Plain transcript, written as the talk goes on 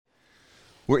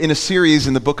We're in a series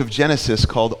in the book of Genesis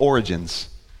called Origins,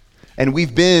 and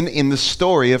we've been in the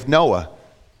story of Noah.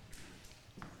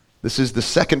 This is the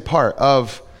second part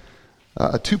of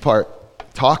a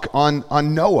two-part talk on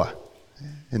Noah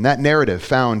and that narrative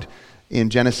found in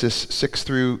Genesis 6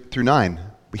 through 9.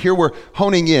 Here we're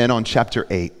honing in on chapter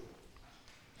 8.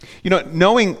 You know,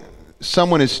 knowing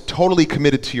someone is totally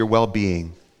committed to your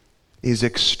well-being is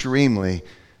extremely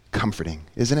comforting,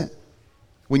 isn't it?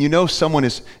 When you know someone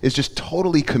is just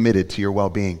totally committed to your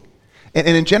well-being. And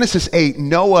in Genesis 8,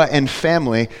 Noah and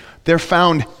family, they're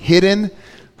found hidden,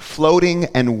 floating,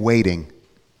 and waiting.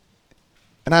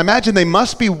 And I imagine they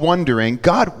must be wondering,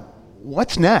 God,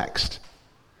 what's next?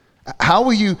 How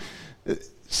will you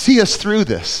see us through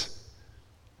this?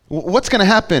 What's going to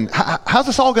happen? How's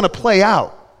this all going to play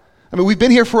out? I mean, we've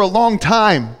been here for a long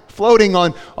time, floating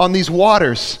on these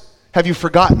waters. Have you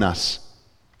forgotten us?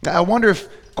 I wonder if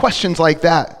questions like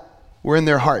that were in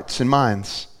their hearts and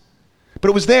minds. But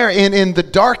it was there in the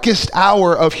darkest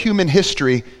hour of human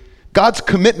history, God's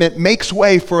commitment makes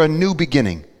way for a new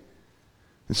beginning.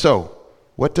 And so,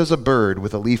 what does a bird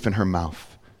with a leaf in her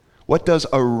mouth? What does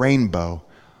a rainbow?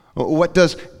 What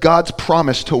does God's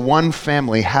promise to one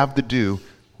family have to do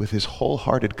with his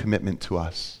wholehearted commitment to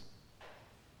us?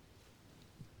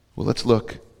 Well, let's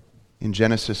look in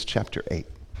Genesis chapter 8.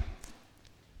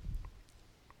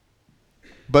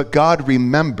 But God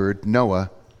remembered Noah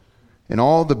and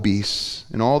all the beasts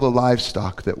and all the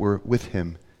livestock that were with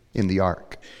him in the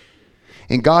ark.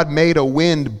 And God made a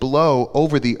wind blow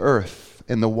over the earth,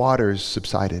 and the waters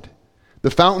subsided.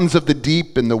 The fountains of the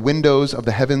deep and the windows of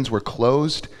the heavens were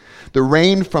closed. The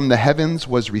rain from the heavens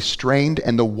was restrained,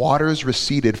 and the waters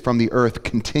receded from the earth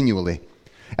continually.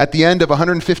 At the end of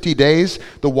 150 days,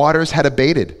 the waters had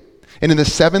abated. And in the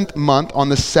 7th month, on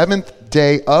the 7th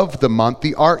day of the month,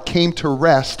 the ark came to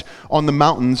rest on the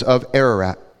mountains of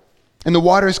Ararat. And the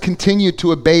waters continued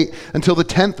to abate until the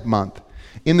 10th month.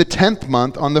 In the 10th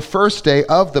month, on the 1st day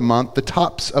of the month, the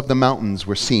tops of the mountains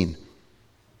were seen.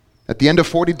 At the end of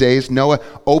 40 days, Noah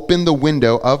opened the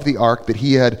window of the ark that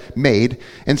he had made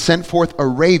and sent forth a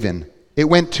raven. It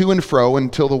went to and fro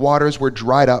until the waters were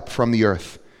dried up from the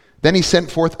earth. Then he sent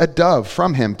forth a dove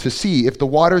from him to see if the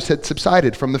waters had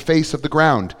subsided from the face of the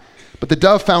ground. But the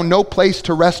dove found no place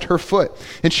to rest her foot,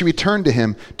 and she returned to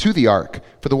him to the ark,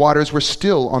 for the waters were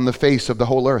still on the face of the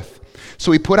whole earth.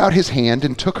 So he put out his hand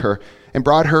and took her and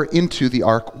brought her into the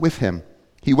ark with him.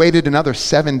 He waited another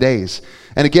 7 days,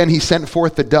 and again he sent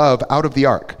forth the dove out of the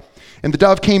ark. And the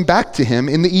dove came back to him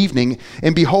in the evening,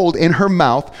 and behold, in her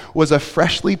mouth was a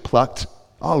freshly plucked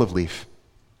olive leaf.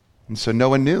 And so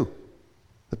Noah knew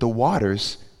that the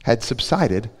waters had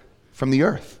subsided from the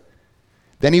earth.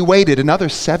 Then he waited another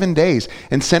 7 days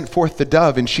and sent forth the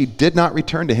dove, and she did not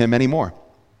return to him anymore.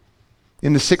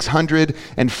 In the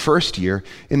 601st year,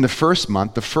 in the 1st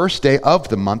month, the 1st day of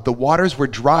the month, the waters were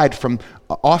dried from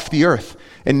off the earth.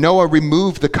 And Noah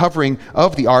removed the covering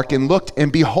of the ark and looked,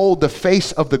 and behold, the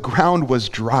face of the ground was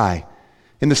dry.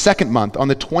 In the 2nd month, on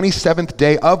the 27th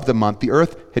day of the month, the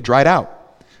earth had dried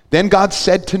out. Then God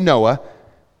said to Noah,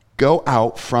 "Go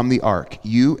out from the ark,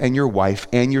 you and your wife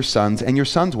and your sons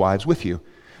wives with you.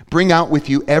 Bring out with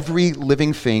you every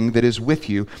living thing that is with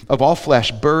you, of all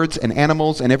flesh, birds and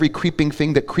animals, and every creeping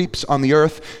thing that creeps on the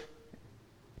earth,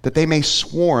 that they may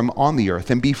swarm on the earth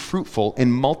and be fruitful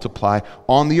and multiply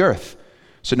on the earth."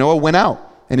 So Noah went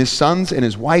out, and his sons and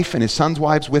his wife and his sons'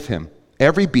 wives with him.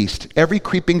 Every beast, every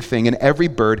creeping thing, and every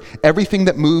bird, everything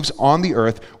that moves on the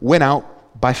earth went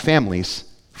out by families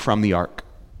from the ark.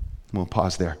 We'll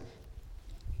pause there.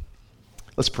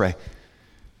 Let's pray.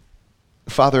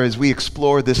 Father, as we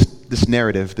explore this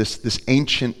narrative, this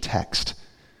ancient text,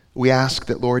 we ask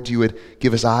that, Lord, you would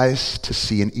give us eyes to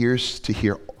see and ears to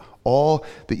hear all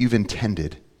that you've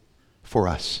intended for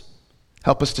us.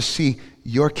 Help us to see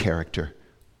your character.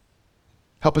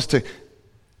 Help us to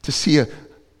see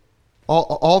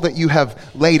all that you have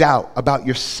laid out about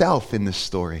yourself in this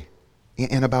story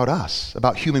and about us,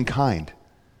 about humankind.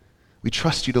 We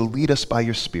trust you to lead us by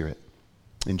your Spirit.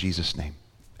 In Jesus' name,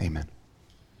 amen.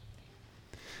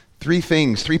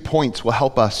 3 points will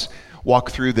help us walk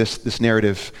through this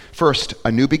narrative. First,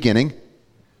 a new beginning.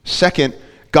 Second,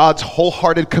 God's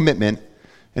wholehearted commitment.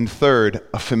 And third,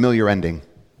 a familiar ending.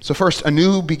 So first, a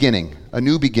new beginning. A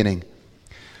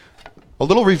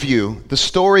little review. The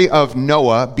story of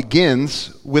Noah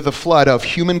begins with a flood of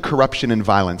human corruption and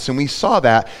violence. And we saw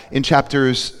that in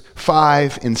chapters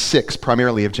 5 and 6,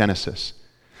 primarily of Genesis.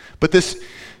 But this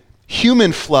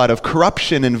human flood of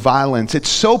corruption and violence, it's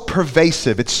so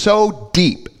pervasive, it's so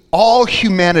deep. All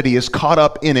humanity is caught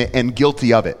up in it and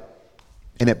guilty of it.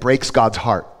 And it breaks God's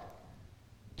heart.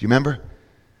 Do you remember?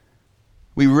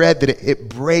 we read that it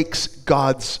breaks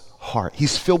God's heart.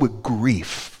 He's filled with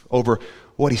grief over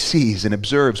what he sees and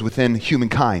observes within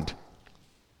humankind.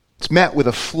 It's met with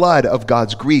a flood of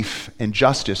God's grief and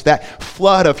justice. That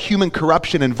flood of human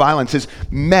corruption and violence is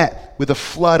met with a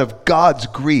flood of God's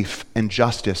grief and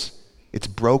justice. It's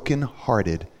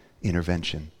broken-hearted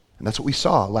intervention. And that's what we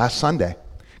saw last Sunday.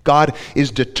 God is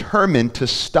determined to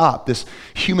stop this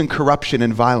human corruption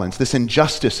and violence, this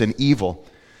injustice and evil.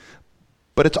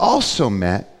 But it's also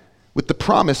met with the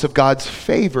promise of God's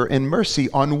favor and mercy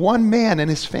on one man and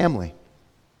his family.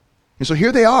 And so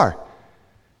here they are.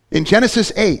 In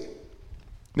Genesis 8,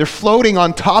 they're floating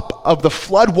on top of the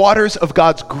flood waters of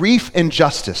God's grief and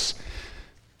justice.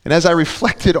 And as I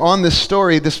reflected on this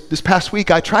story this past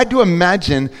week, I tried to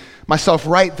imagine myself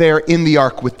right there in the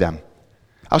ark with them.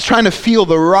 I was trying to feel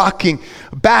the rocking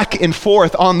back and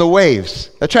forth on the waves.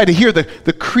 I tried to hear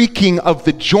the creaking of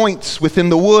the joints within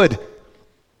the wood.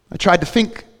 I tried to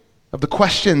think of the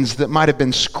questions that might have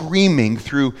been screaming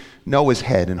through Noah's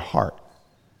head and heart.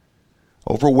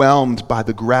 Overwhelmed by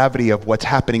the gravity of what's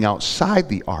happening outside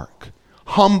the ark,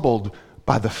 humbled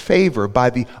by the favor, by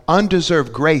the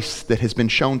undeserved grace that has been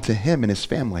shown to him and his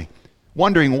family,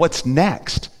 wondering what's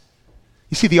next.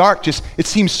 You see, the ark it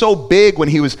seemed so big when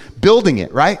he was building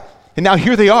it, right? And now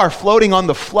here they are floating on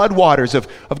the floodwaters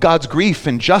of God's grief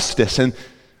and justice. And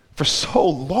for so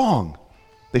long,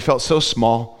 they felt so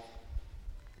small.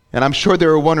 And I'm sure they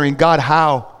were wondering, God,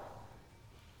 how?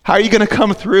 How are you going to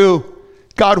come through?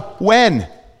 God, when?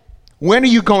 When are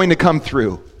you going to come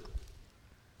through?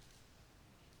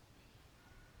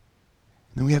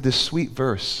 And then we have this sweet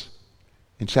verse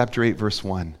in chapter 8, verse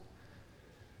 1.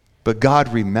 But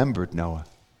God remembered Noah.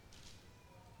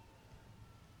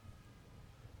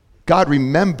 God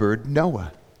remembered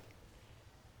Noah.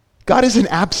 God isn't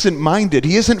absent-minded.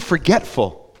 He isn't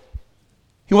forgetful.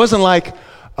 He wasn't like,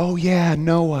 oh yeah,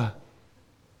 Noah.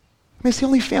 I mean, it's the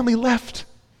only family left.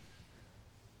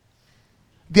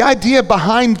 The idea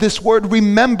behind this word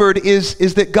remembered is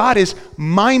that God is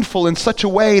mindful in such a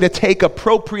way to take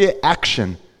appropriate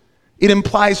action. It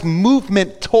implies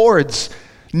movement towards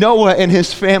Noah and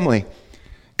his family.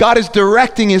 God is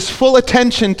directing his full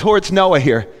attention towards Noah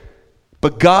here.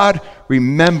 But God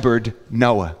remembered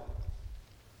Noah.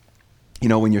 You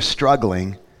know, when you're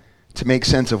struggling to make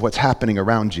sense of what's happening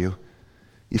around you,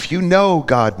 if you know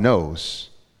God knows,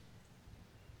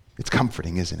 it's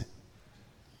comforting, isn't it?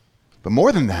 But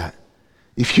more than that,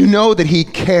 if you know that he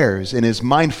cares and is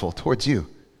mindful towards you,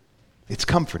 it's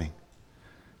comforting.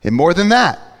 And more than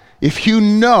that, if you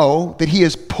know that he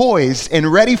is poised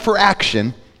and ready for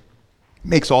action, it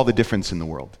makes all the difference in the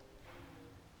world.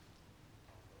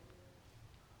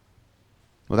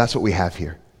 Well, that's what we have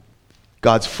here.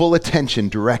 God's full attention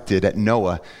directed at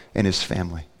Noah and his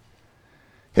family.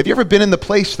 Have you ever been in the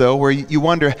place, though, where you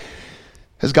wonder,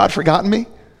 has God forgotten me?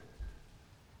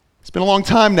 It's been a long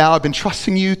time now. I've been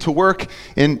trusting you to work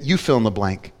in, you fill in the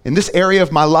blank, in this area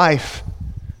of my life.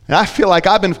 And I feel like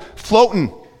I've been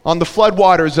floating on the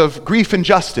floodwaters of grief and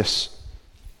justice.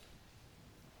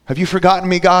 Have you forgotten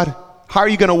me, God? How are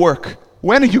you going to work?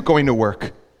 When are you going to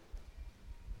work?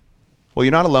 Well,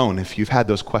 you're not alone if you've had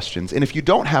those questions. And if you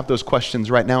don't have those questions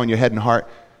right now in your head and heart,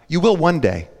 you will one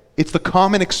day. It's the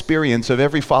common experience of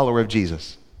every follower of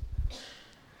Jesus.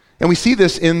 And we see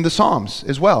this in the Psalms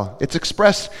as well. It's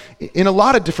expressed in a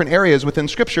lot of different areas within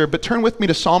Scripture, but turn with me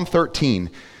to Psalm 13.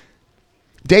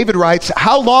 David writes,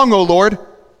 "How long, O Lord,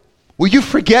 will you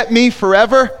forget me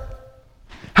forever?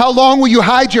 How long will you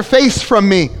hide your face from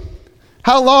me?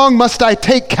 How long must I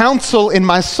take counsel in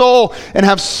my soul and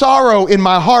have sorrow in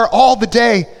my heart all the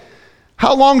day?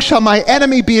 How long shall my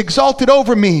enemy be exalted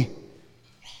over me?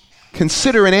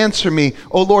 Consider and answer me,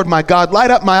 O Lord my God.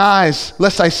 Light up my eyes,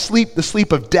 lest I sleep the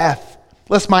sleep of death.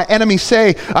 Lest my enemy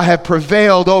say, I have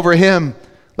prevailed over him.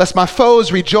 Lest my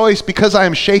foes rejoice because I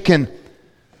am shaken.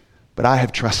 But I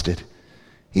have trusted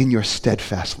in your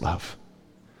steadfast love.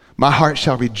 My heart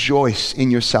shall rejoice in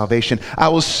your salvation. I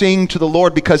will sing to the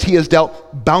Lord because he has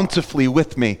dealt bountifully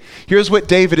with me." Here's what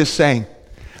David is saying.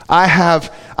 I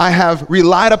have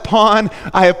relied upon,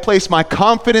 I have placed my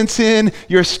confidence in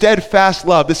your steadfast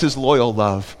love. This is loyal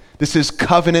love. This is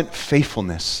covenant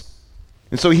faithfulness.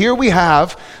 And so here we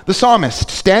have the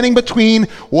psalmist standing between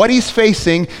what he's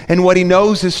facing and what he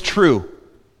knows is true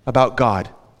about God.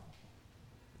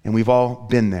 And we've all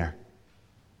been there.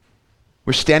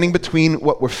 We're standing between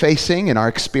what we're facing and our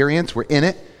experience. We're in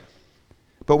it.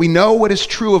 But we know what is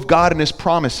true of God and his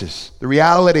promises, the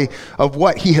reality of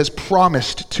what he has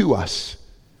promised to us.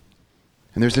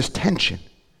 And there's this tension.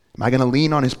 Am I going to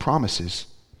lean on his promises?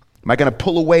 Am I going to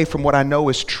pull away from what I know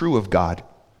is true of God?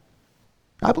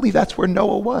 I believe that's where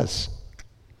Noah was.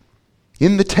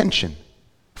 in the tension,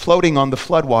 floating on the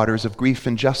floodwaters of grief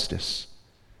and justice.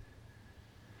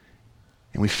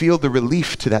 And we feel the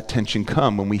relief to that tension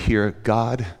come when we hear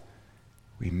God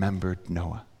remembered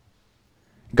Noah.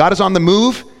 God is on the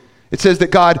move. It says that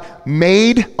God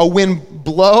made a wind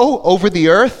blow over the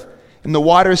earth and the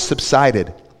waters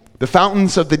subsided. The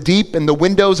fountains of the deep and the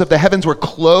windows of the heavens were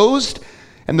closed,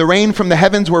 and the rain from the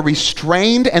heavens were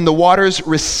restrained, and the waters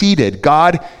receded.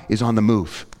 God is on the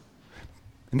move.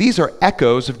 And these are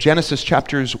echoes of Genesis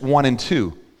chapters 1 and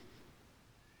 2.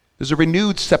 There's a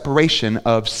renewed separation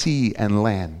of sea and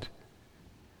land.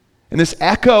 And this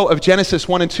echo of Genesis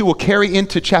 1 and 2 will carry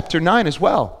into chapter 9 as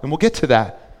well, and we'll get to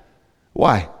that.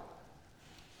 Why?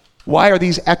 Why are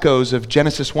these echoes of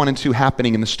Genesis 1 and 2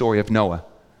 happening in the story of Noah?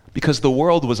 Because the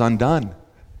world was undone.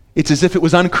 It's as if it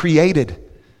was uncreated.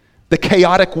 The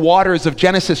chaotic waters of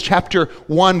Genesis chapter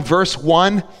 1, verse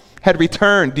 1 had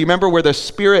returned. Do you remember where the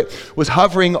Spirit was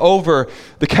hovering over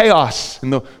the chaos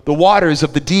and the waters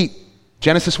of the deep?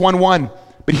 Genesis 1:1.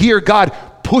 But here God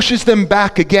pushes them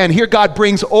back again. Here God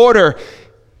brings order,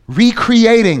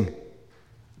 recreating.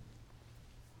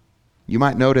 You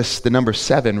might notice the number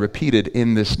 7 repeated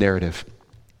in this narrative.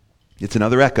 It's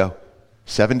another echo.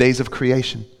 7 days of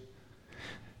creation.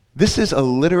 This is a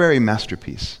literary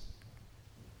masterpiece.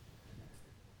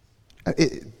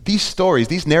 These stories,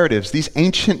 these narratives, these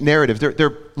ancient narratives,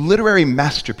 they're literary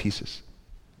masterpieces.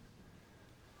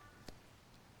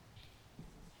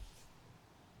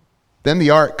 Then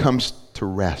the ark comes to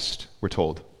rest, we're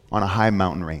told, on a high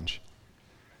mountain range.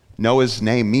 Noah's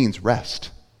name means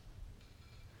rest.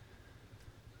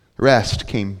 Rest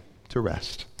came to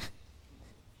rest.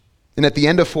 And at the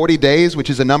end of 40 days, which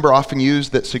is a number often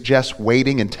used that suggests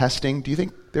waiting and testing, do you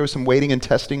think there was some waiting and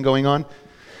testing going on?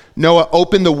 Noah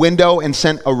opened the window and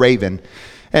sent a raven.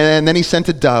 And then he sent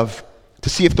a dove to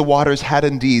see if the waters had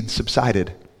indeed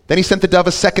subsided. Then he sent the dove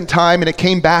a second time, and it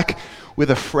came back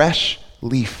with a fresh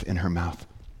leaf in her mouth.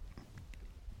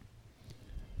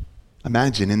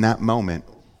 Imagine in that moment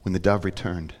when the dove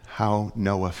returned, how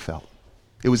Noah felt.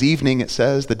 It was evening, it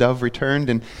says. The dove returned,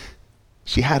 and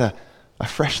she had a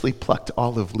freshly plucked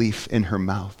olive leaf in her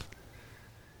mouth.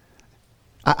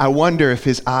 I wonder if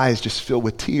his eyes just filled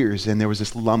with tears and there was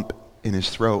this lump in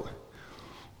his throat,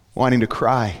 wanting to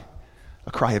cry,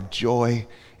 a cry of joy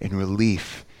and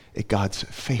relief at God's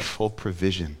faithful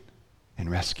provision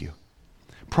and rescue.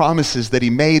 Promises that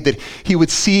he made that he would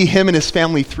see him and his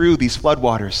family through these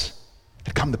floodwaters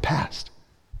had come to pass.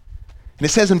 And it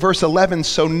says in verse 11,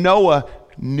 so Noah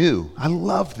knew. I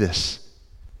love this.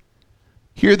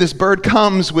 Here this bird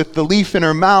comes with the leaf in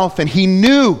her mouth, and he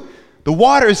knew the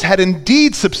waters had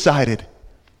indeed subsided.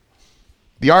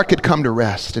 The ark had come to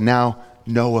rest, and now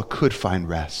Noah could find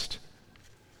rest.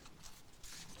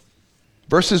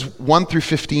 Verses 1 through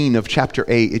 15 of chapter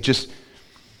 8,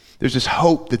 there's this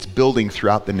hope that's building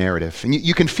throughout the narrative. And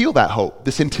you can feel that hope,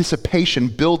 this anticipation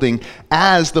building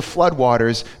as the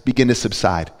floodwaters begin to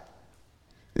subside.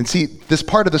 And see, this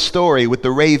part of the story with the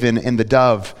raven and the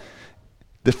dove,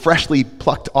 the freshly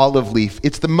plucked olive leaf,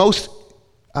 it's the most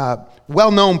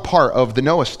well-known part of the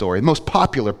Noah story, the most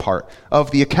popular part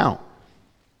of the account.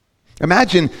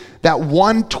 Imagine that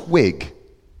one twig,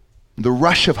 the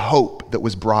rush of hope that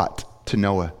was brought to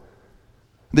Noah.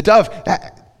 The dove,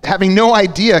 having no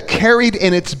idea, carried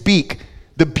in its beak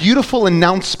the beautiful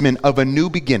announcement of a new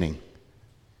beginning.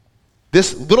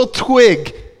 This little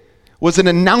twig was an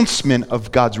announcement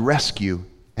of God's rescue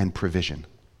and provision.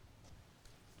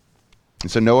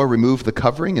 And so Noah removed the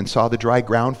covering and saw the dry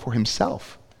ground for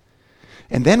himself.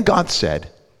 And then God said,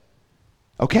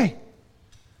 okay,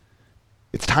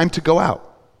 it's time to go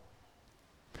out.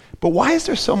 But why is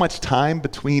there so much time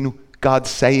between God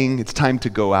saying it's time to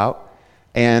go out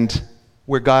and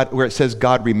where it says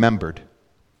God remembered?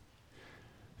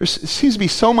 There seems to be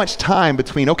so much time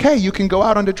between, okay, you can go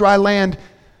out onto dry land,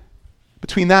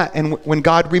 between that and when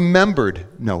God remembered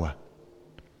Noah.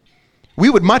 We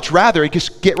would much rather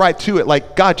just get right to it,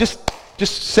 like, God, just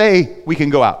say we can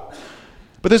go out.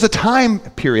 But there's a time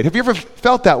period. Have you ever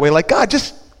felt that way? Like, God,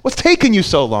 what's taking you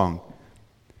so long?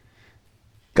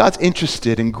 God's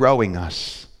interested in growing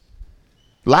us.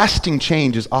 Lasting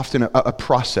change is often a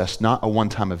process, not a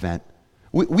one-time event.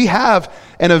 We have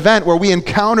an event where we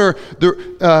encounter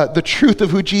the truth of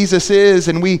who Jesus is,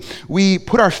 and we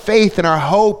put our faith and our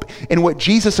hope in what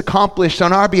Jesus accomplished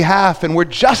on our behalf, and we're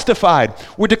justified.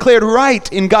 We're declared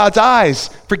right in God's eyes,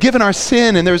 forgiven our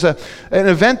sin, and there's an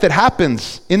event that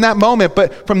happens in that moment.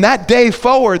 But from that day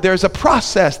forward, there's a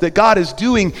process that God is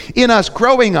doing in us,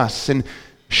 growing us and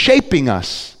shaping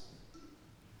us.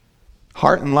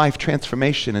 Heart and life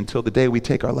transformation until the day we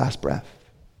take our last breath.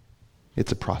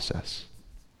 It's a process.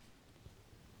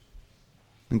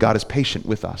 And God is patient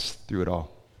with us through it all.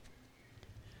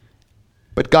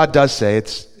 But God does say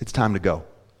it's time to go.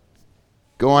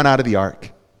 Go on out of the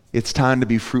ark. It's time to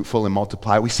be fruitful and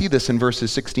multiply. We see this in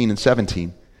verses 16 and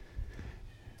 17.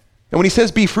 And when he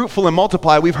says be fruitful and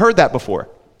multiply, we've heard that before.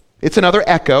 It's another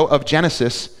echo of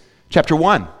Genesis chapter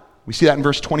 1. We see that in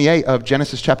verse 28 of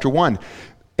Genesis chapter 1.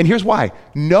 And here's why.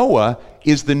 Noah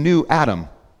is the new Adam.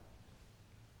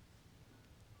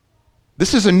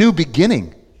 This is a new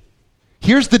beginning.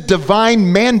 Here's the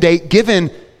divine mandate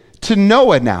given to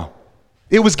Noah now.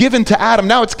 It was given to Adam.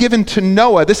 Now it's given to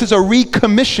Noah. This is a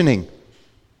recommissioning.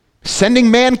 Sending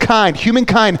mankind,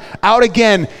 humankind, out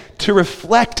again to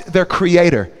reflect their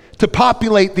Creator, to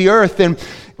populate the earth and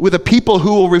with a people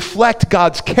who will reflect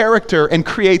God's character and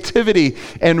creativity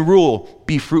and rule.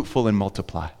 Be fruitful and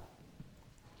multiply.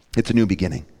 It's a new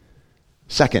beginning.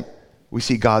 Second, we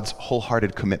see God's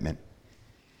wholehearted commitment.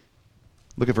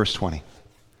 Look at verse 20.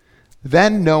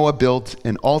 Then Noah built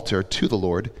an altar to the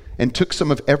Lord and took some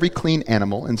of every clean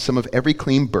animal and some of every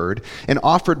clean bird and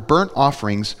offered burnt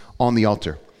offerings on the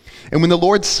altar. And when the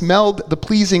Lord smelled the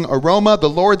pleasing aroma, the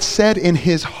Lord said in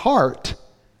his heart,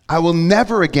 I will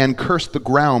never again curse the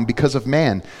ground because of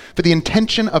man, for the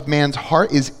intention of man's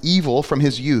heart is evil from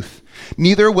his youth.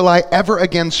 Neither will I ever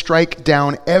again strike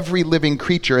down every living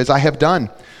creature as I have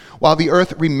done. While the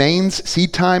earth remains,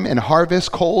 seed time and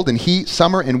harvest, cold and heat,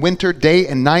 summer and winter, day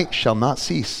and night shall not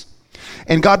cease.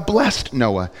 And God blessed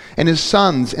Noah and his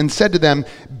sons and said to them,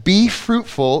 be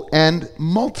fruitful and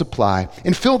multiply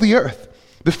and fill the earth.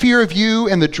 The fear of you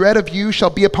and the dread of you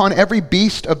shall be upon every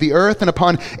beast of the earth and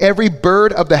upon every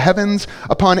bird of the heavens,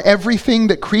 upon everything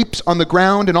that creeps on the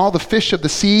ground and all the fish of the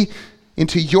sea.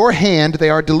 Into your hand they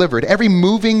are delivered. Every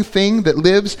moving thing that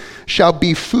lives shall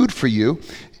be food for you.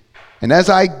 And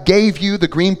as I gave you the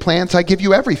green plants, I give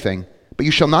you everything. But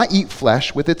you shall not eat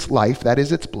flesh with its life, that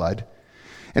is its blood.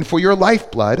 And for your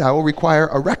lifeblood I will require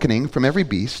a reckoning from every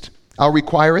beast. I'll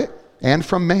require it, and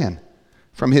from man.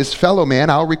 From his fellow man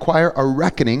I'll require a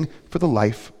reckoning for the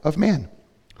life of man.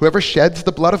 Whoever sheds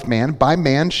the blood of man, by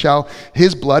man shall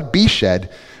his blood be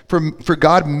shed. For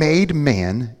God made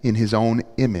man in his own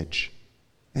image.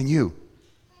 And you,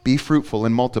 be fruitful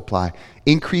and multiply.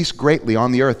 Increase greatly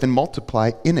on the earth and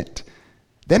multiply in it.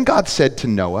 Then God said to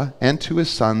Noah and to his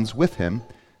sons with him,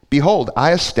 behold,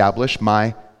 I establish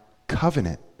my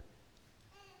covenant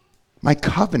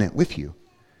with you,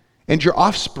 and your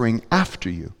offspring after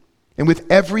you, and with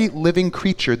every living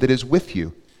creature that is with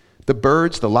you, the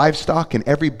birds, the livestock, and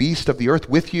every beast of the earth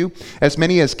with you, as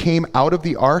many as came out of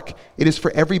the ark, it is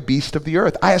for every beast of the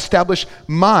earth. I establish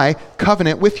my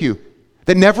covenant with you,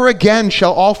 that never again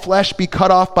shall all flesh be cut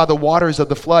off by the waters of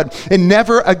the flood, and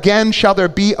never again shall there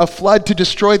be a flood to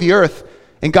destroy the earth.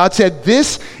 And God said,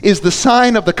 this is the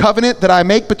sign of the covenant that I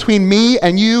make between me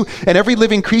and you and every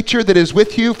living creature that is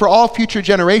with you for all future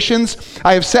generations.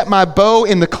 I have set my bow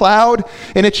in the cloud,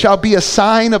 and it shall be a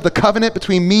sign of the covenant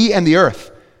between me and the earth.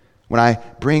 When I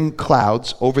bring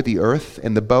clouds over the earth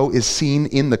and the bow is seen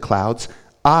in the clouds,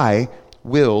 I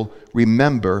will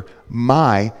remember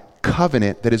my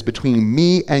covenant that is between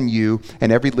me and you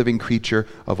and every living creature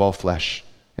of all flesh.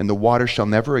 And the water shall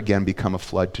never again become a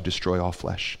flood to destroy all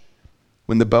flesh.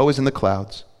 When the bow is in the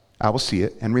clouds, I will see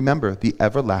it and remember the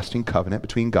everlasting covenant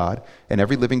between God and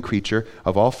every living creature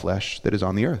of all flesh that is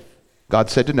on the earth. God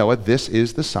said to Noah, this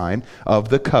is the sign of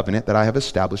the covenant that I have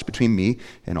established between me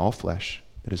and all flesh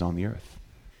that is on the earth.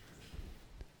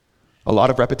 A lot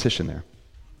of repetition there.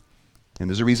 And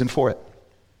there's a reason for it.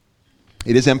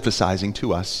 It is emphasizing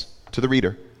to us, to the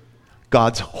reader,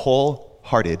 God's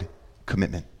wholehearted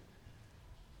commitment.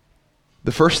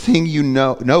 The first thing you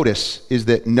notice is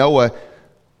that Noah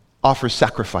offers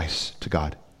sacrifice to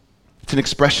God. It's an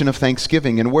expression of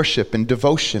thanksgiving and worship and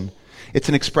devotion. It's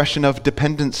an expression of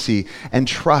dependency and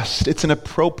trust. It's an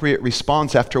appropriate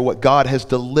response after what God has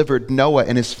delivered Noah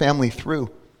and his family through.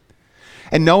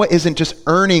 And Noah isn't just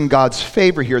earning God's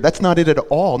favor here. That's not it at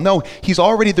all. No, he's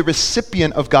already the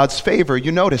recipient of God's favor.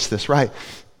 You notice this, right?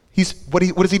 What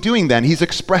is he doing then? He's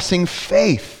expressing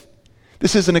faith.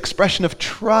 This is an expression of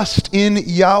trust in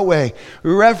Yahweh,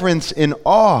 reverence and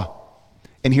awe.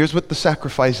 And here's what the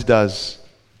sacrifice does.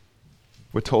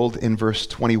 We're told in verse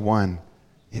 21,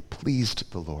 it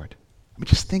pleased the Lord. I mean,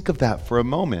 just think of that for a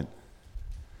moment.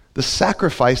 The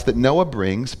sacrifice that Noah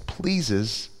brings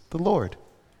pleases the Lord.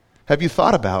 Have you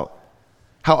thought about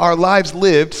how our lives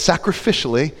lived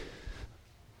sacrificially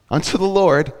unto the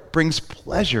Lord brings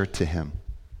pleasure to him?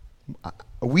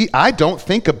 I don't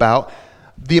think about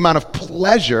the amount of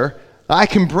pleasure I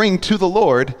can bring to the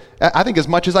Lord, I think as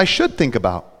much as I should think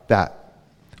about that.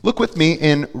 Look with me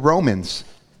in Romans.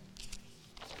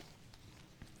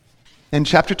 In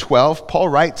chapter 12, Paul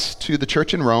writes to the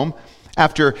church in Rome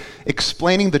after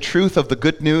explaining the truth of the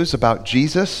good news about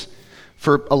Jesus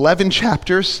for 11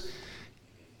 chapters.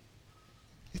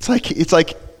 It's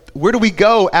like, where do we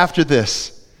go after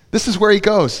this? This is where he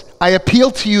goes. I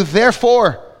appeal to you,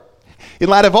 therefore, in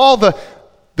light of all the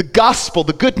gospel,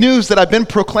 the good news that I've been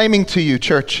proclaiming to you,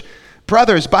 church,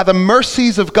 brothers, by the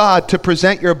mercies of God, to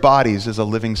present your bodies as a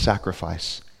living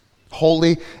sacrifice,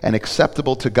 holy and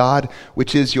acceptable to God,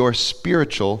 which is your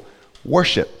spiritual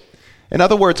worship. In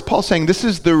other words, Paul's saying this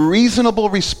is the reasonable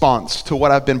response to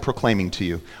what I've been proclaiming to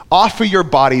you. Offer your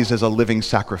bodies as a living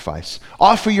sacrifice.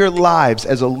 Offer your lives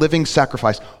as a living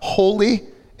sacrifice, holy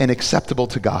and acceptable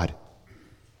to God.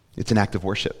 It's an act of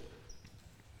worship.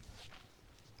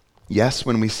 Yes,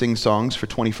 when we sing songs for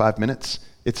 25 minutes,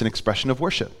 it's an expression of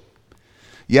worship.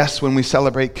 Yes, when we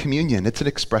celebrate communion, it's an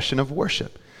expression of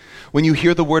worship. When you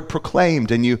hear the word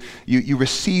proclaimed and you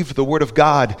receive the word of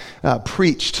God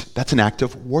preached, that's an act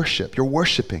of worship. You're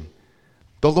worshiping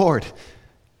the Lord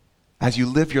as you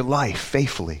live your life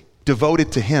faithfully,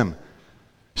 devoted to Him,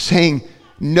 saying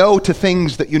no to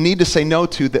things that you need to say no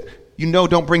to that you know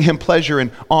don't bring Him pleasure and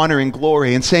honor and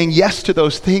glory, and saying yes to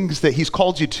those things that He's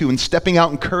called you to, and stepping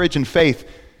out in courage and faith.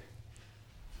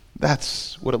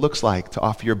 That's what it looks like to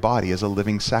offer your body as a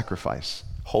living sacrifice,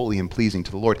 holy and pleasing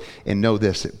to the Lord. And know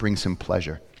this, it brings Him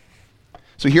pleasure.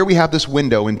 So here we have this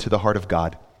window into the heart of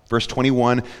God. Verse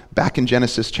 21, back in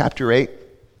Genesis chapter 8,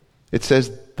 it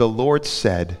says, the Lord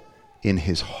said in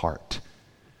His heart.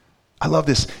 I love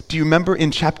this. Do you remember in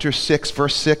chapter 6,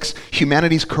 verse 6,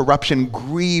 humanity's corruption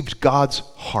grieved God's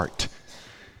heart.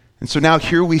 And so now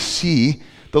here we see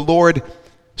the Lord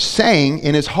saying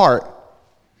in His heart,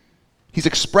 He's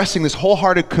expressing this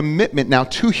wholehearted commitment now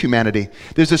to humanity.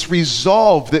 There's this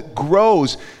resolve that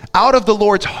grows out of the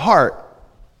Lord's heart,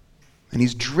 and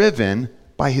He's driven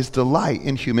by His delight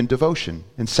in human devotion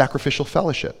and sacrificial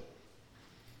fellowship.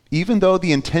 Even though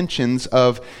the intentions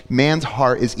of man's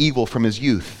heart is evil from his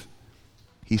youth,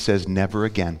 He says, never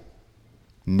again.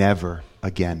 Never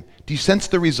again. Do you sense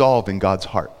the resolve in God's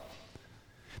heart?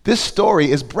 This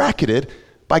story is bracketed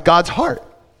by God's heart.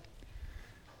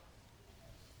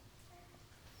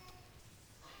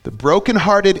 The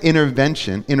brokenhearted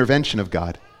intervention of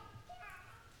God.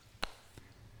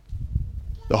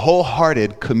 The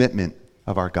wholehearted commitment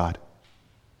of our God.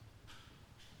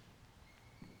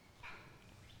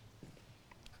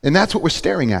 And that's what we're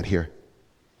staring at here.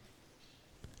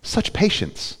 Such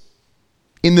patience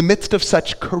in the midst of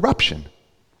such corruption.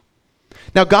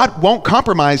 Now, God won't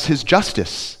compromise His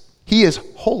justice. He is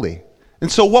holy.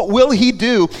 And so what will He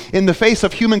do in the face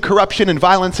of human corruption and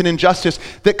violence and injustice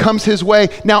that comes His way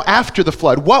now after the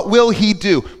flood? What will He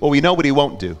do? Well, we know what He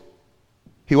won't do.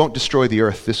 He won't destroy the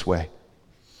earth this way.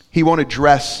 He won't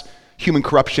address human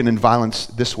corruption and violence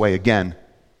this way again.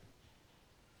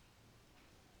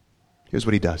 Here's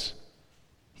what He does.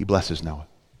 He blesses Noah.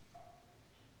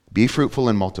 Be fruitful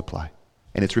and multiply.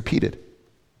 And it's repeated.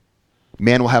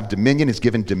 Man will have dominion, is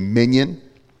given dominion.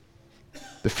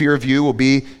 The fear of you will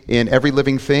be in every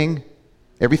living thing.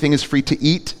 Everything is free to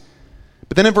eat.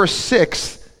 But then in verse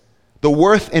 6, the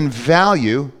worth and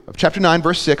value of chapter 9,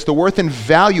 verse 6, the worth and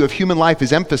value of human life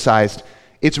is emphasized.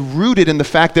 It's rooted in the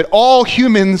fact that all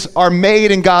humans are made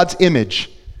in God's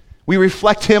image. We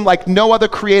reflect Him like no other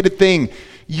created thing.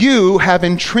 You have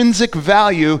intrinsic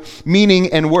value,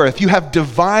 meaning, and worth. You have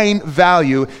divine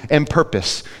value and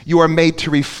purpose. You are made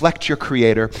to reflect your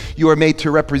Creator. You are made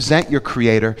to represent your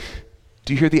Creator.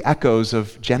 Do you hear the echoes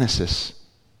of Genesis?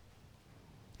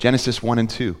 Genesis 1 and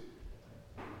 2.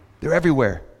 They're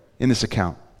everywhere in this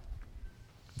account.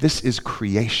 This is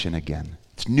creation again.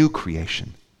 It's new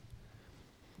creation.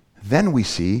 Then we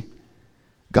see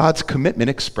God's commitment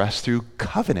expressed through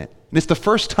covenant. And it's the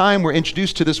first time we're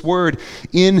introduced to this word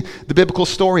in the biblical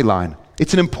storyline.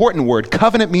 It's an important word.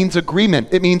 Covenant means agreement.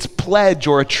 It means pledge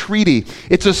or a treaty.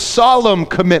 It's a solemn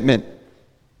commitment.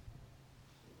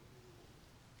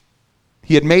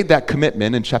 He had made that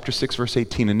commitment in chapter 6, verse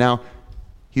 18, and now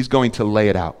He's going to lay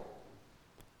it out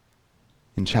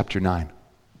in chapter 9.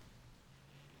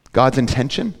 God's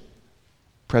intention,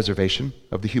 preservation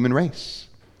of the human race,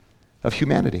 of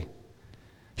humanity.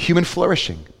 Human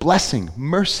flourishing, blessing,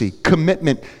 mercy,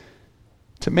 commitment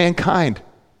to mankind.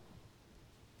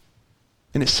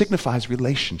 And it signifies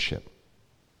relationship.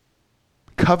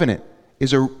 Covenant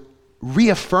is a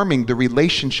reaffirming the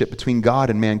relationship between God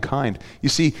and mankind. You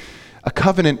see, a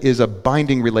covenant is a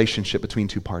binding relationship between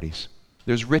two parties.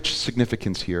 There's rich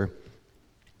significance here.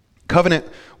 Covenant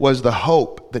was the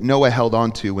hope that Noah held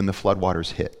on to when the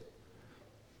floodwaters hit.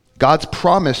 God's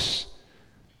promise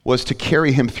was to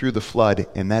carry him through the flood,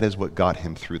 and that is what got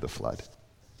him through the flood.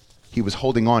 He was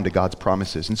holding on to God's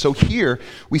promises. And so here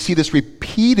we see this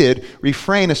repeated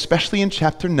refrain, especially in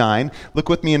chapter 9. Look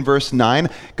with me in verse 9.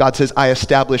 God says, I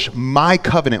establish my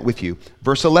covenant with you.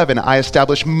 Verse 11, I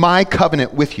establish my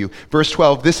covenant with you. Verse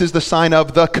 12, this is the sign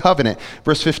of the covenant.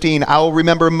 Verse 15, I will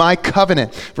remember my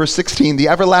covenant. Verse 16, the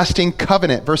everlasting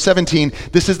covenant. Verse 17,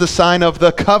 this is the sign of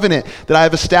the covenant that I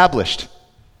have established.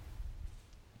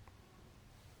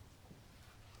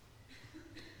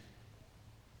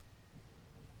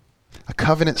 A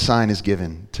covenant sign is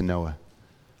given to Noah,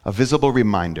 a visible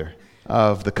reminder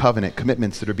of the covenant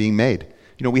commitments that are being made.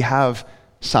 You know, we have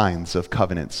signs of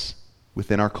covenants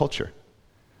within our culture.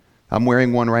 I'm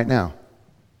wearing one right now.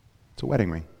 It's a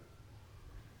wedding ring.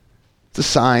 It's a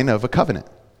sign of a covenant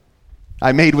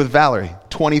I made with Valerie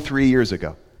 23 years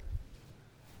ago.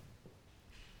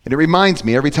 And it reminds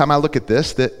me every time I look at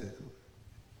this that,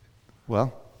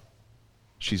 well,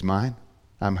 she's mine,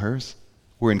 I'm hers.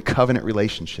 We're in covenant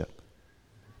relationship.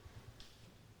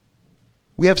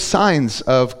 We have signs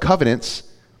of covenants.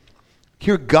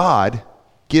 Here God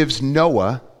gives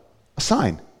Noah a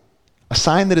sign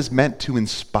that is meant to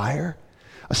inspire,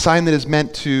 a sign that is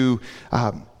meant to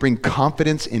bring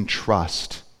confidence and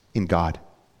trust in God.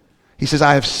 He says,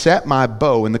 I have set my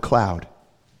bow in the cloud.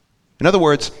 In other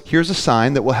words, here's a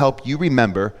sign that will help you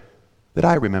remember that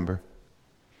I remember.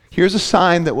 Here's a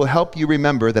sign that will help you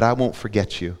remember that I won't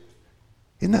forget you.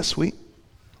 Isn't that sweet?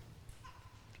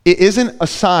 It isn't a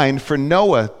sign for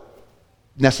Noah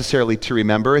necessarily to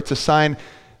remember. It's a sign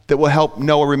that will help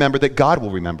Noah remember that God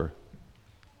will remember.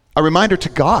 A reminder to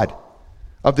God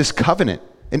of this covenant,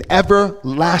 an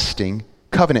everlasting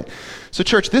covenant. So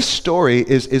church, this story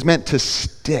is meant to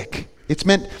stick. It's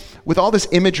meant, with all this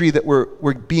imagery that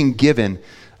we're being given,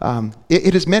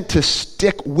 it is meant to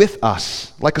stick with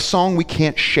us like a song we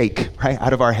can't shake right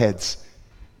out of our heads.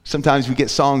 Sometimes we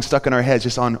get songs stuck in our heads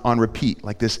just on repeat,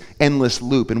 like this endless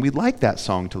loop, and we'd like that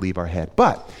song to leave our head,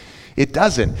 but it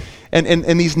doesn't.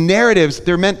 And these narratives,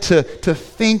 they're meant to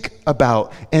think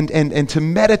about and to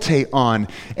meditate on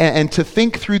and to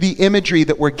think through the imagery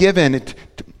that we're given,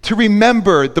 to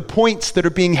remember the points that are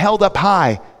being held up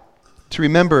high, to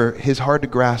remember his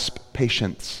hard-to-grasp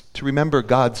patience, to remember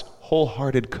God's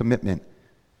wholehearted commitment,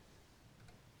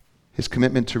 his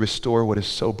commitment to restore what is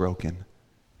so broken.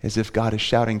 As if God is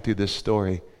shouting through this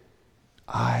story,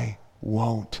 I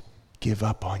won't give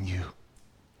up on you.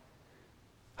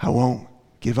 I won't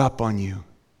give up on you.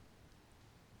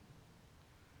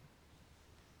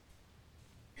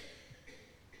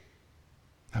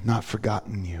 I've not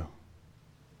forgotten you,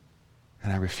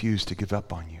 and I refuse to give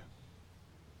up on you.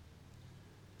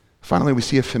 Finally, we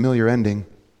see a familiar ending.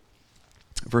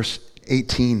 Verse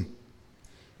 18.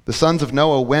 The sons of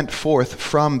Noah went forth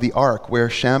from the ark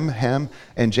where Shem, Ham,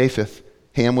 and Japheth.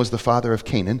 Ham was the father of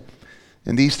Canaan.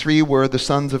 And these three were the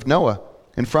sons of Noah.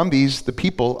 And from these the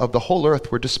people of the whole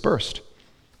earth were dispersed.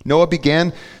 Noah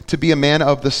began to be a man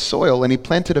of the soil, and he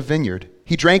planted a vineyard.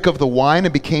 He drank of the wine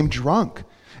and became drunk,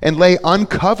 and lay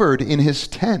uncovered in his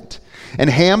tent.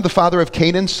 And Ham, the father of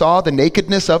Canaan, saw the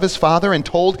nakedness of his father and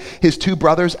told his two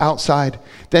brothers outside.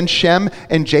 Then Shem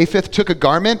and Japheth took a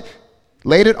garment,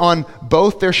 laid it on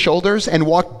both their shoulders, and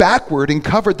walked backward and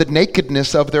covered the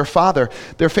nakedness of their father.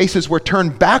 Their faces were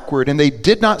turned backward, and they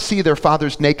did not see their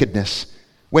father's nakedness.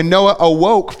 When Noah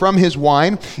awoke from his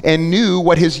wine and knew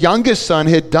what his youngest son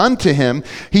had done to him,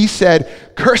 he said,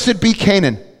 Cursed be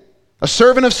Canaan. A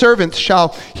servant of servants shall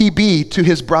he be to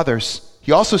his brothers.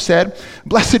 He also said,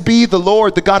 Blessed be the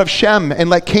Lord, the God of Shem, and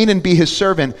let Canaan be his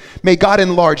servant. May God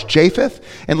enlarge Japheth,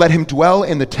 and let him dwell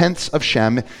in the tents of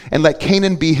Shem, and let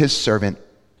Canaan be his servant.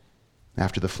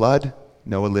 After the flood,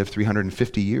 Noah lived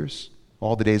 350 years.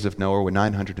 All the days of Noah were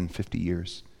 950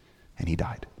 years, and he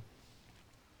died.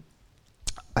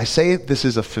 I say this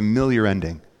is a familiar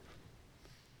ending.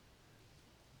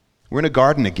 We're in a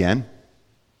garden again.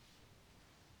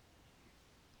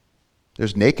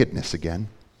 There's nakedness again.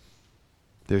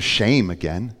 There's shame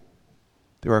again.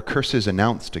 There are curses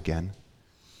announced again.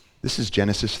 This is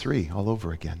Genesis 3 all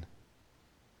over again.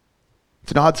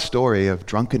 It's an odd story of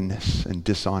drunkenness and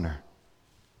dishonor.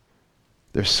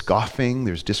 There's scoffing,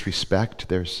 there's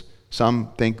disrespect,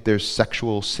 some think there's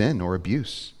sexual sin or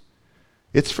abuse.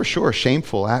 It's for sure a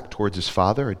shameful act towards his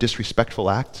father, a disrespectful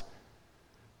act.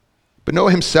 But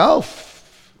Noah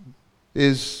himself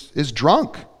is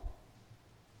drunk,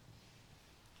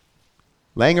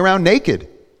 laying around naked.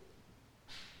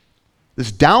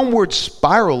 This downward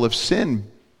spiral of sin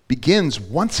begins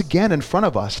once again in front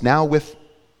of us, now with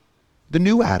the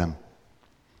new Adam.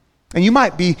 And you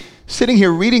might be sitting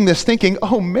here reading this thinking,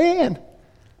 oh man,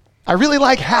 I really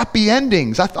like happy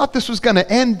endings. I thought this was going to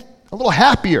end a little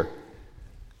happier.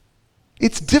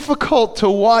 It's difficult to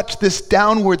watch this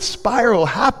downward spiral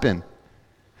happen.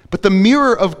 But the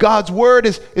mirror of God's word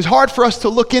is hard for us to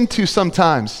look into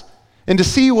sometimes and to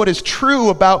see what is true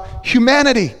about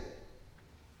humanity.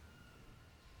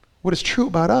 What is true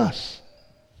about us,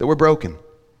 that we're broken.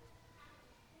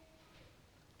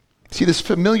 See, this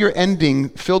familiar ending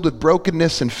filled with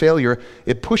brokenness and failure,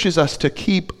 it pushes us to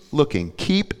keep looking,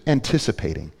 keep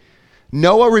anticipating.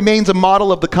 Noah remains a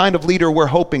model of the kind of leader we're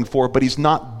hoping for, but he's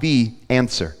not the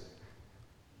answer.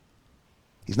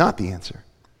 He's not the answer.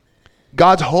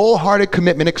 God's wholehearted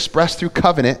commitment expressed through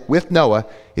covenant with Noah,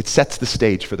 it sets the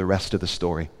stage for the rest of the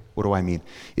story. What do I mean?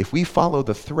 If we follow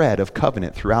the thread of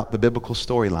covenant throughout the biblical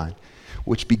storyline,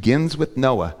 which begins with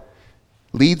Noah,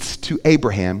 leads to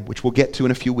Abraham, which we'll get to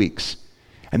in a few weeks,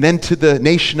 and then to the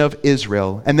nation of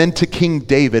Israel, and then to King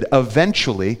David,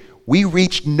 eventually we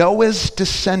reach Noah's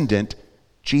descendant,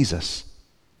 Jesus,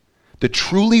 the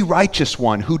truly righteous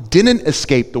one who didn't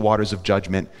escape the waters of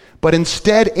judgment, but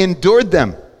instead endured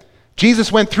them.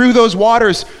 Jesus went through those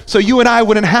waters so you and I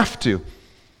wouldn't have to.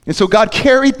 And so God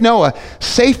carried Noah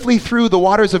safely through the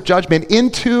waters of judgment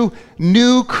into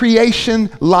new creation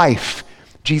life.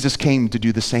 Jesus came to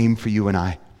do the same for you and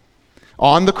I.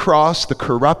 On the cross, the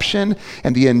corruption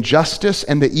and the injustice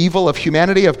and the evil of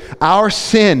humanity, of our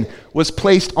sin, was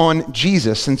placed on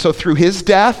Jesus. And so through his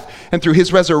death and through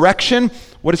his resurrection,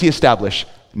 what does he establish?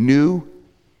 New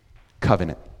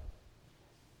covenant.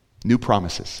 New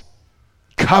promises.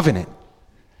 Covenant.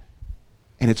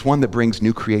 And it's one that brings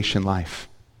new creation life.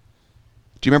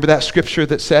 Do you remember that scripture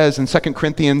that says in 2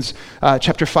 Corinthians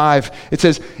chapter 5, it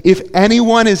says, if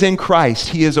anyone is in Christ,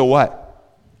 he is a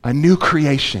what? A new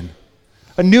creation.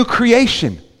 A new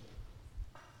creation.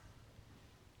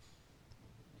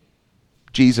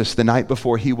 Jesus, the night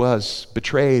before he was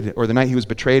betrayed, or the night he was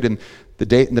betrayed and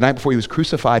the night before he was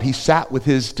crucified, he sat with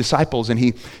his disciples and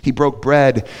he broke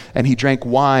bread and he drank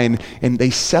wine and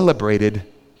they celebrated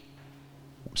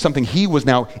something he was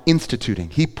now instituting.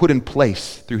 He put in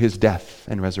place through his death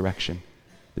and resurrection,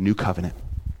 the new covenant.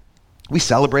 We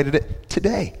celebrated it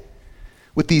today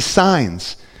with these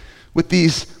signs, with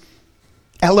these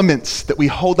elements that we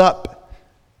hold up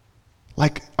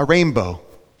like a rainbow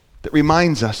that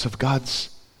reminds us of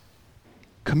God's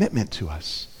commitment to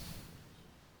us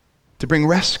to bring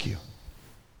rescue.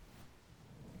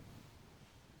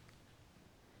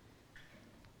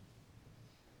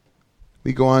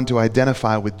 We go on to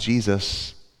identify with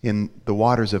Jesus in the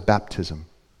waters of baptism.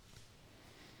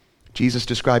 Jesus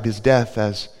described his death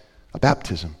as a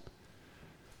baptism,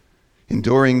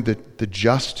 enduring the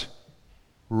just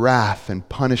wrath and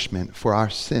punishment for our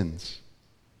sins.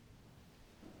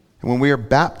 And when we are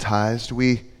baptized,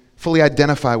 we fully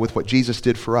identify with what Jesus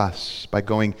did for us by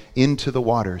going into the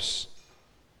waters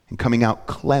and coming out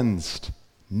cleansed,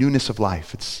 newness of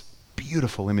life. It's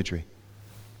beautiful imagery.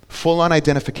 Full-on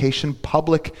identification,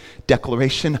 public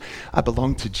declaration, I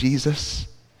belong to Jesus.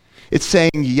 It's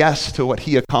saying yes to what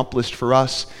he accomplished for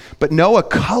us. But Noah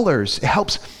colors, it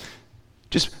helps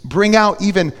just bring out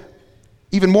even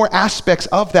more aspects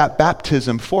of that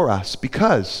baptism for us,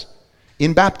 because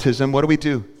in baptism, what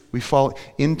do? We fall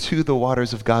into the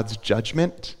waters of God's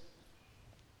judgment,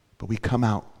 but we come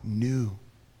out new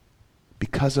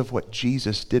because of what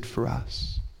Jesus did for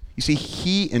us. You see,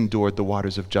 he endured the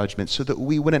waters of judgment so that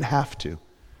we wouldn't have to.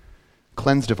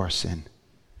 Cleansed of our sin.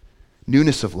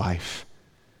 Newness of life.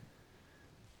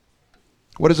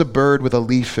 What is a bird with a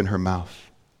leaf in her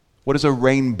mouth? What is a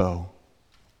rainbow?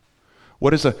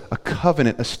 What is a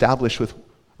covenant established with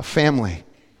a family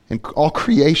and all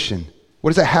creation?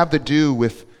 What does that have to do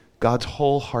with God's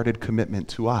wholehearted commitment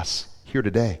to us here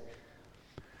today?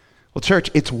 Well,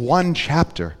 church, it's one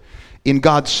chapter in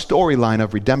God's storyline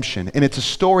of redemption. And it's a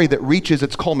story that reaches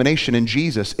its culmination in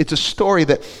Jesus. It's a story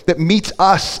that meets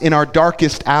us in our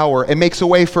darkest hour and makes a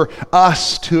way for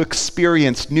us to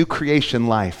experience new creation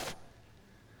life.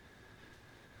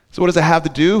 So what does it have to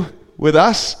do with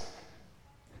us?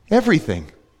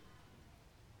 Everything.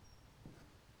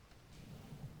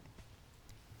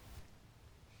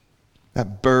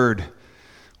 That bird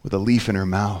with a leaf in her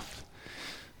mouth,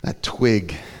 that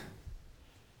twig,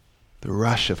 the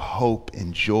rush of hope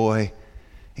and joy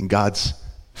in God's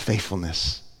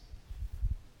faithfulness.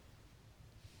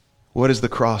 What does the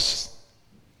cross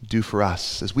do for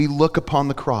us? As we look upon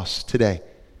the cross today,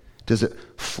 does it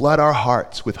flood our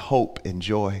hearts with hope and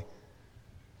joy?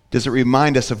 Does it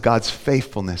remind us of God's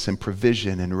faithfulness and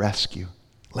provision and rescue?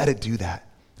 Let it do that.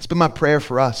 It's been my prayer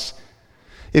for us.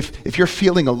 If you're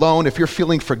feeling alone, if you're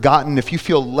feeling forgotten, if you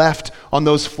feel left on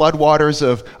those floodwaters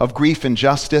of grief and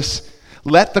justice,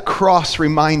 let the cross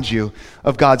remind you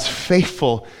of God's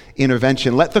faithful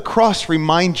intervention. Let the cross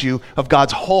remind you of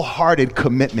God's wholehearted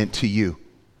commitment to you.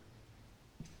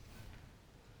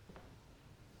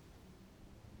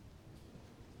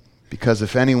 Because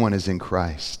if anyone is in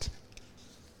Christ,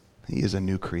 he is a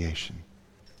new creation.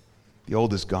 The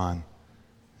old is gone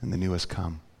and the new has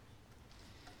come.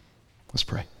 Let's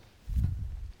pray.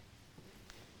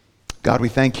 God, we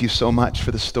thank you so much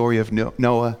for the story of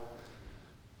Noah.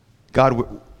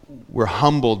 God, we're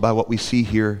humbled by what we see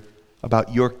here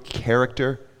about your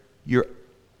character, your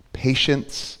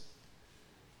patience,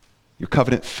 your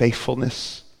covenant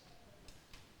faithfulness,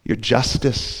 your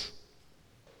justice.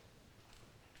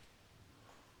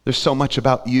 There's so much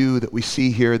about you that we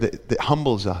see here that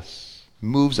humbles us,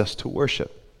 moves us to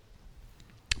worship,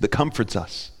 that comforts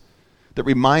us, that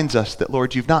reminds us that,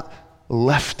 Lord, you've not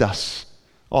left us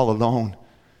all alone,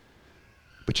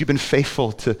 but you've been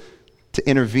faithful to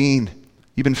intervene.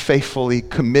 You've been faithfully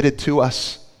committed to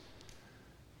us.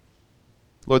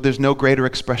 Lord, there's no greater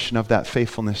expression of that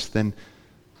faithfulness than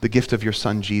the gift of your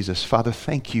Son, Jesus. Father,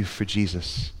 thank you for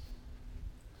Jesus.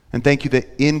 And thank you that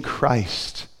in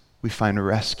Christ we find a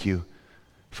rescue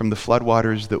from the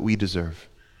floodwaters that we deserve,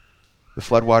 the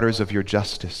floodwaters of your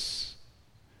justice.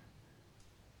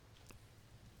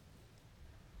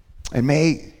 And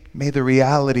may the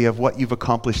reality of what you've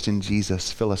accomplished in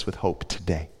Jesus fill us with hope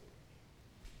today.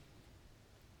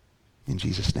 In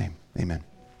Jesus' name, amen.